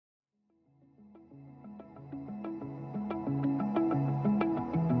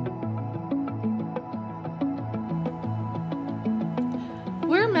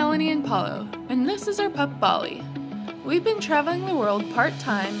I'm Paulo, and this is our pup Bali. We've been traveling the world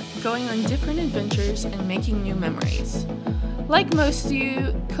part-time, going on different adventures and making new memories. Like most of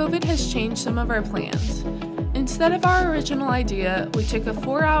you, COVID has changed some of our plans. Instead of our original idea, we took a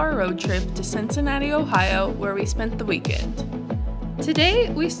 4-hour road trip to Cincinnati, Ohio, where we spent the weekend. Today,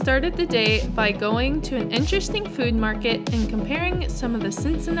 we started the day by going to an interesting food market and comparing some of the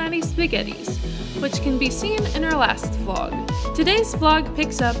Cincinnati spaghettis, which can be seen in our last vlog. Today's vlog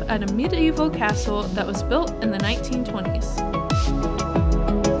picks up at a medieval castle that was built in the 1920s.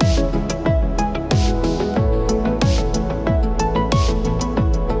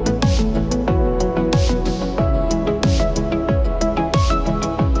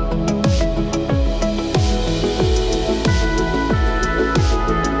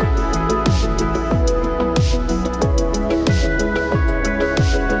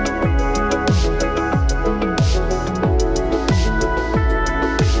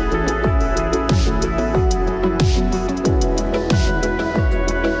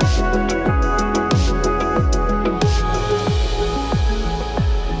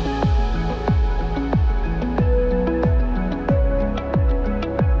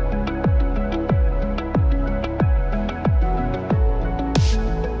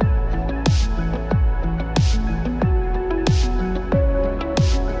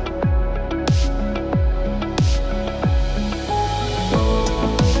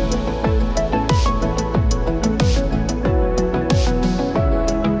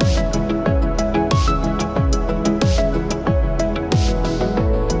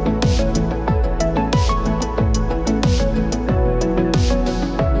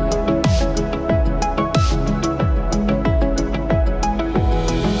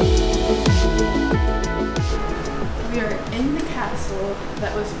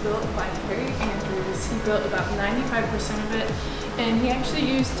 That was built by Harry Andrews. He built about 95% of it, and he actually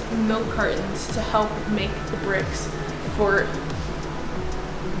used milk cartons to help make the bricks for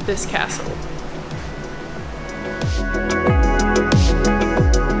this castle.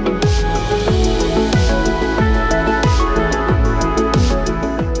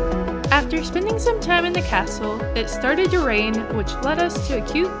 After spending some time in the castle, it started to rain, which led us to a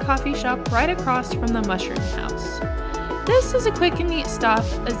cute coffee shop right across from the Mushroom House. This is a quick and neat stop,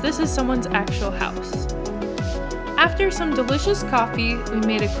 as this is someone's actual house. After some delicious coffee, we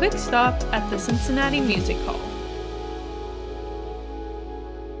made a quick stop at the Cincinnati Music Hall.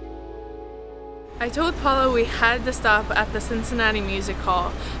 I told Paulo we had to stop at the Cincinnati Music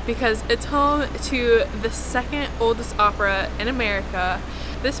Hall because it's home to the second oldest opera in America.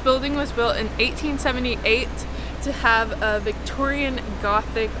 This building was built in 1878 to have a Victorian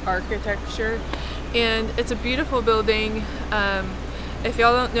Gothic architecture. And it's a beautiful building. If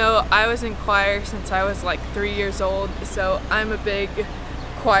y'all don't know, I was in choir since I was like 3 years old, so I'm a big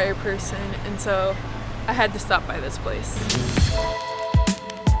choir person, and so I had to stop by this place.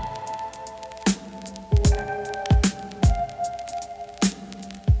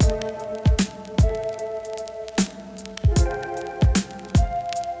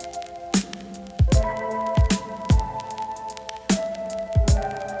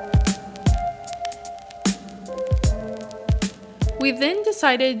 We then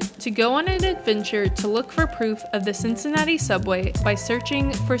decided to go on an adventure to look for proof of the Cincinnati subway by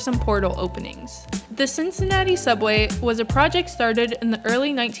searching for some portal openings. The Cincinnati subway was a project started in the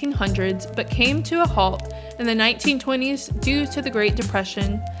early 1900s but came to a halt in the 1920s due to the Great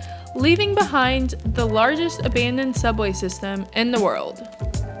Depression, leaving behind the largest abandoned subway system in the world.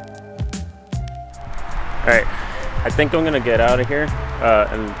 Alright, I think I'm gonna get out of here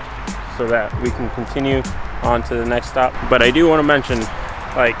and so that we can continue on to the next stop. But I do want to mention,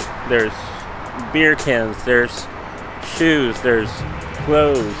 like, there's beer cans, there's shoes, there's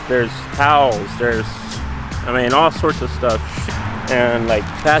clothes, there's towels, there's, I mean, all sorts of stuff, and like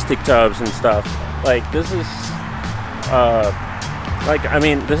plastic tubs and stuff. Like, this is like, I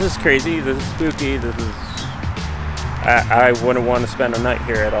mean, this is crazy, this is spooky, this is, I wouldn't want to spend a night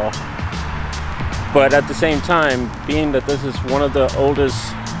here at all. But at the same time, being that this is one of the oldest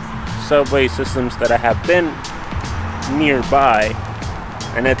subway systems that I have been nearby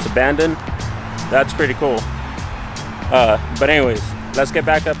and it's abandoned, that's pretty cool. But anyways, let's get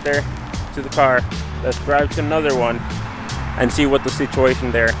back up there to the car, let's drive to another one and see what the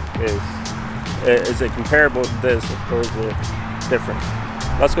situation there is. Is it comparable to this or is it different?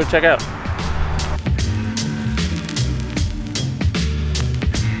 Let's go check out.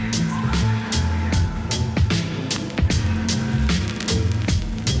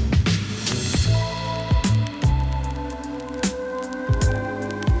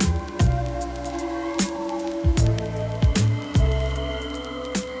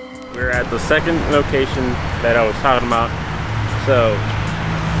 the second location that I was talking about. So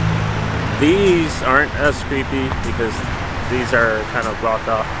these aren't as creepy because these are kind of blocked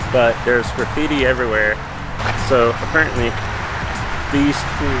off, but there's graffiti everywhere. So apparently these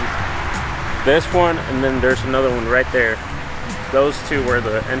two, this one and then there's another one right there, those two were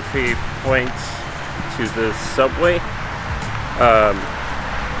the entry points to the subway.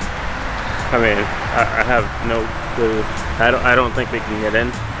 I mean, I have no clue. I don't think we can get in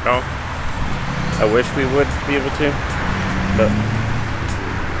at all. I wish we would be able to, but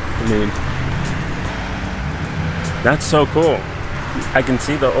I mean, that's so cool. I can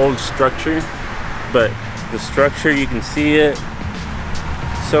see the old structure, but the structure, you can see it.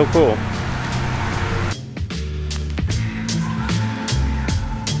 So cool.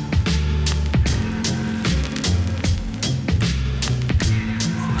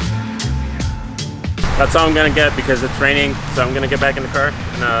 That's all I'm gonna get because it's raining, so I'm gonna get back in the car.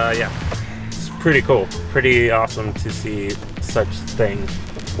 And yeah, it's pretty cool, pretty awesome to see such thing.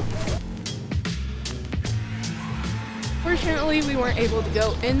 Fortunately, we weren't able to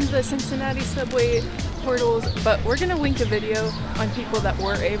go in the Cincinnati subway portals, but we're gonna link a video on people that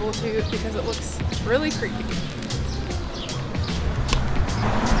were able to because it looks really creepy.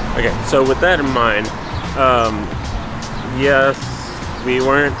 Okay, so with that in mind, yes, we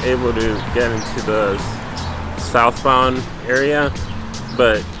weren't able to get into the southbound area,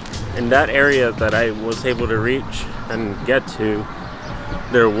 but in that area that I was able to reach and get to,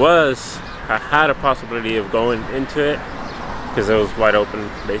 I had a possibility of going into it because it was wide open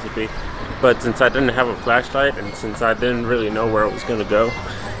basically, but since I didn't have a flashlight and since I didn't really know where it was going to go,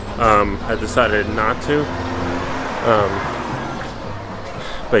 I decided not to.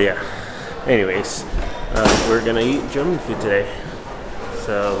 But yeah, anyways, we're gonna eat German food today,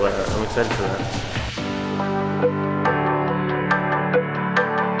 so I'm excited for that.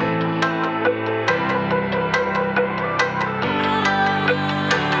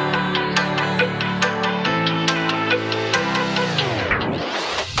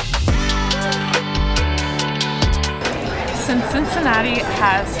 Since Cincinnati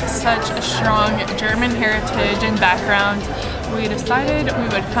has such a strong German heritage and background, we decided we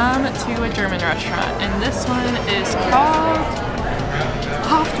would come to a German restaurant, and this one is called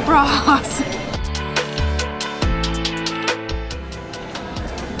Haftbras.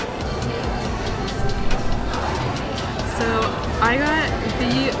 So I got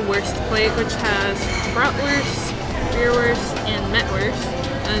the Wurst plate, which has bratwurst, beerwurst, and metwurst,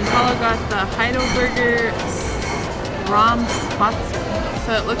 and Paula got the Heidelberger Rahmspatzen.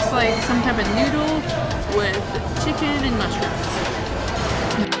 So it looks like some type of noodle with chicken and mushrooms.